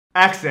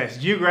Access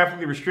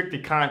geographically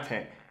restricted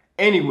content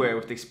anywhere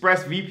with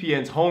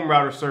ExpressVPN's home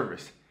router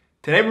service.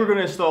 Today we're going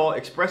to install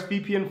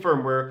ExpressVPN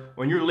firmware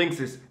on your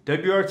Linksys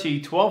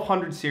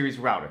WRT1200 series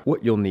router.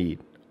 What you'll need: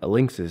 a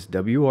Linksys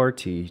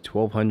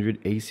WRT1200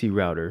 AC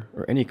router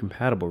or any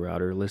compatible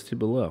router listed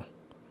below,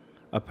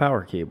 a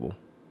power cable,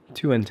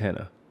 2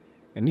 antennae,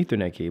 an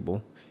Ethernet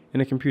cable,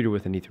 and a computer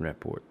with an Ethernet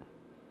port.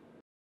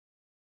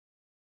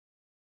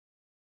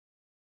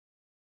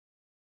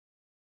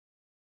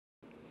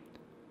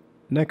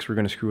 Next, we're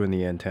going to screw in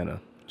the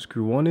antenna.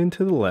 Screw one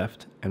into the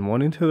left and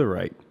one into the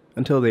right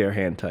until they are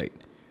hand tight.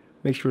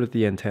 Make sure that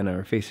the antennae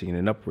are facing in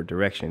an upward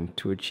direction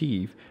to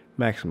achieve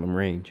maximum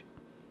range.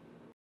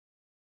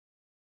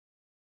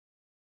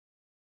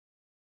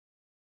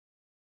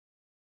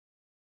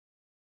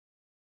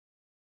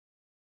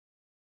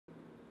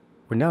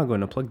 We're now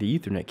going to plug the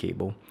Ethernet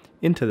cable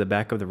into the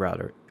back of the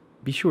router.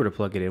 Be sure to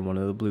plug it in one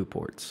of the blue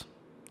ports.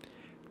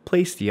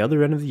 Place the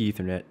other end of the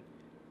Ethernet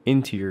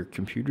into your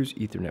computer's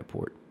Ethernet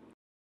port.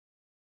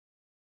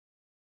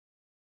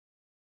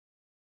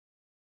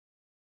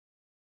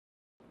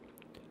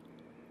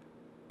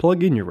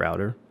 Plug in your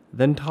router,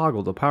 then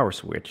toggle the power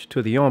switch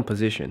to the on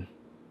position.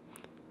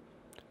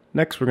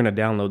 Next, we're going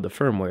to download the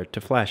firmware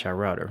to flash our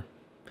router.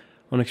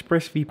 On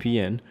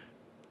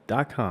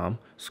ExpressVPN.com,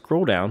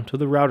 scroll down to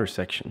the router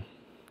section.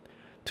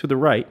 To the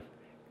right,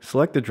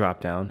 select the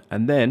drop-down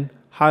and then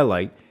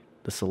highlight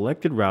the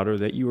selected router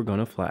that you are going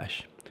to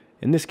flash.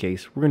 In this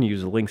case, we're going to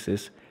use the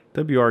Linksys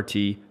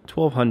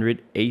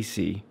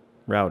WRT1200AC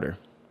Router.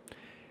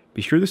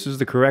 Be sure this is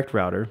the correct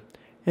router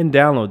and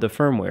download the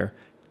firmware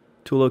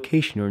to a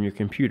location on your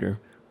computer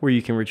where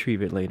you can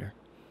retrieve it later.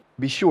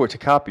 Be sure to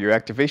copy your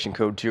activation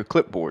code to your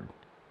clipboard,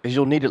 as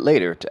you'll need it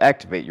later to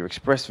activate your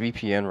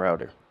ExpressVPN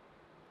router.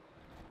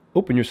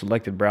 Open your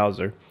selected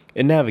browser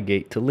and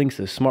navigate to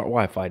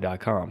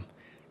LinksysSmartWiFi.com.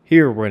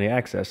 Here we're going to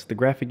access the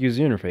graphic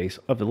user interface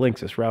of the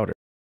Linksys router.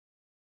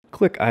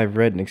 Click I've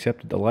read and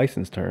accepted the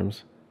license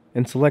terms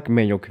and select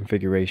Manual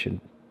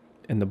Configuration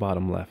in the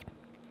bottom left.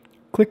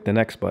 Click the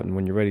Next button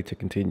when you're ready to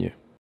continue.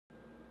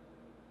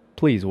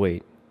 Please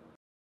wait.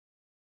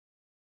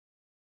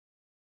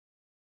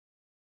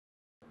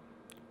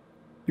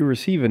 You'll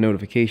receive a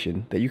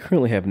notification that you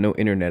currently have no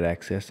internet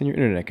access and your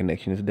internet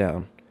connection is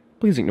down.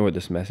 Please ignore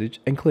this message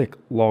and click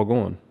Log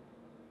On.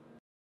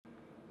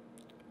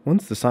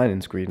 Once the sign-in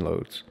screen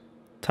loads,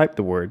 type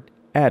the word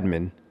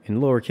Admin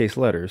in lowercase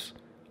letters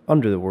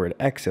under the word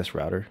Access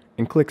Router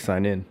and click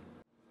Sign In.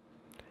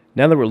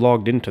 Now that we're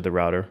logged into the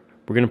router,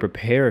 we're going to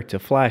prepare to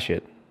flash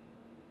it.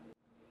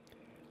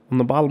 On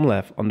the bottom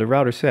left, under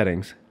Router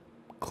Settings,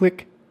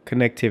 click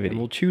Connectivity.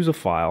 We'll choose a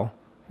file,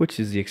 which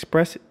is the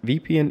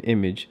ExpressVPN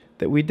image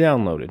that we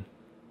downloaded.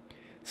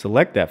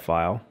 Select that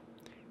file,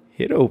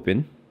 hit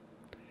Open,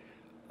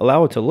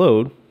 allow it to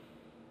load,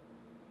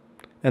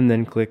 and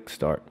then click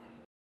Start.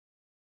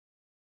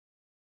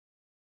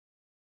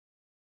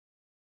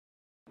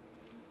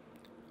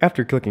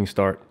 After clicking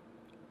Start,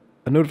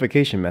 a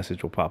notification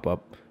message will pop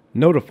up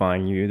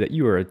notifying you that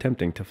you are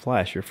attempting to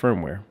flash your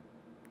firmware.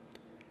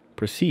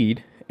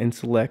 Proceed and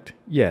select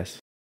Yes.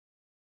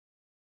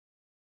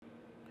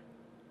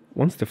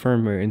 Once the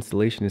firmware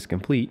installation is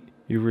complete,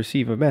 you'll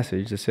receive a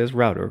message that says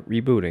Router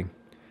Rebooting.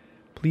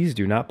 Please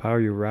do not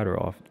power your router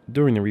off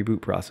during the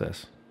reboot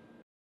process.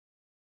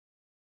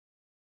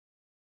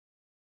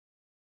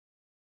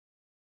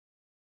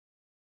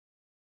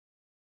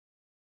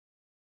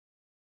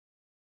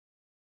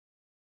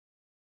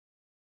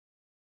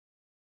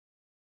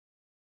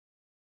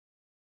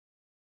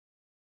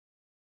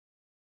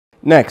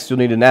 Next, you'll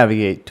need to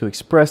navigate to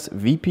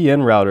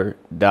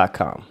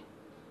ExpressVPNRouter.com.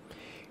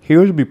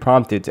 Here you'll be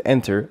prompted to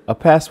enter a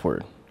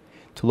password.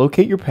 To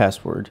locate your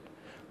password,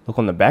 look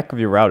on the back of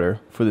your router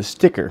for the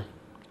sticker.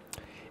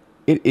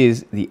 It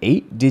is the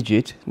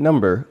 8-digit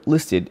number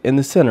listed in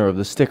the center of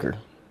the sticker.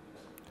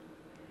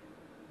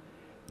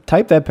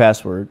 Type that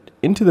password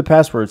into the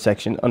password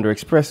section under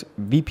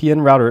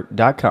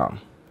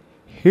ExpressVPNRouter.com.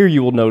 Here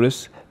you will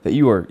notice that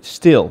you are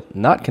still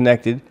not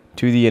connected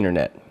to the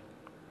internet.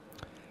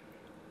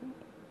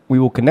 We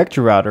will connect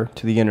your router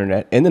to the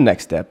internet in the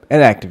next step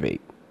and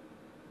activate.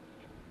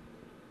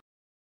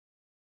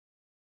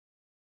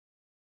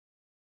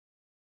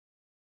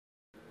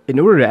 In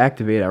order to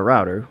activate our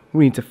router,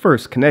 we need to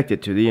first connect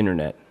it to the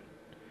internet.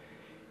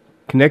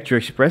 Connect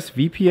your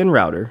ExpressVPN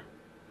router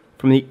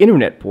from the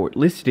internet port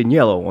listed in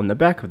yellow on the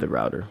back of the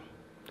router.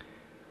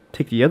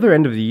 Take the other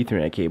end of the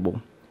Ethernet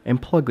cable and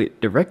plug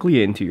it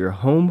directly into your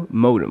home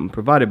modem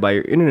provided by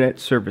your internet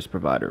service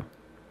provider.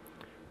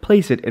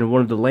 Place it in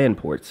one of the LAN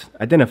ports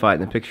identified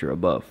in the picture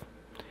above.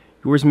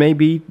 Yours may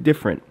be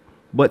different,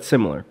 but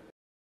similar.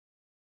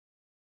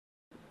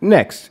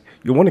 Next,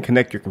 you'll want to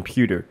connect your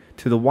computer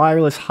to the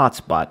wireless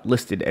hotspot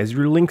listed as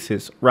your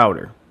Linksys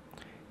router.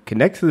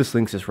 Connect to this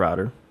Linksys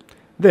router,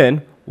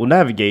 then we'll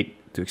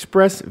navigate to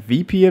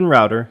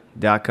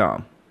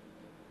ExpressVPNRouter.com.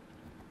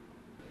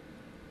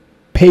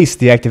 Paste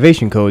the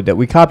activation code that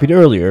we copied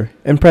earlier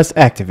and press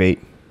Activate.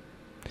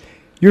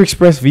 Your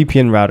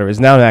ExpressVPN router is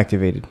now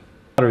activated.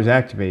 The router is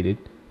activated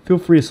feel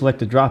free to select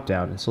the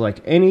drop-down and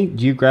select any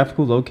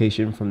geographical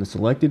location from the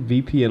selected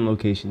VPN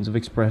locations of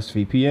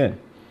ExpressVPN.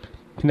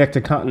 Connect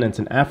to continents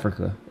in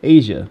Africa,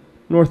 Asia,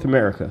 North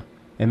America,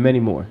 and many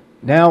more.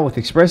 Now with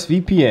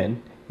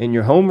ExpressVPN in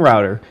your home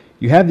router,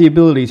 you have the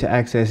ability to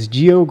access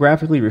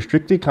geographically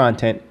restricted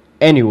content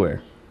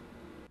anywhere.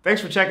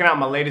 Thanks for checking out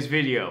my latest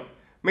video.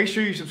 Make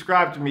sure you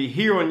subscribe to me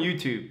here on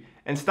YouTube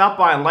and stop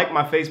by and like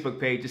my Facebook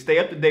page to stay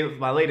up to date with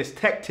my latest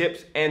tech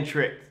tips and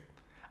tricks.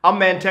 I'm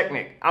Man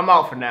Technic. I'm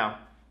out for now.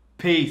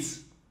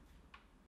 Peace.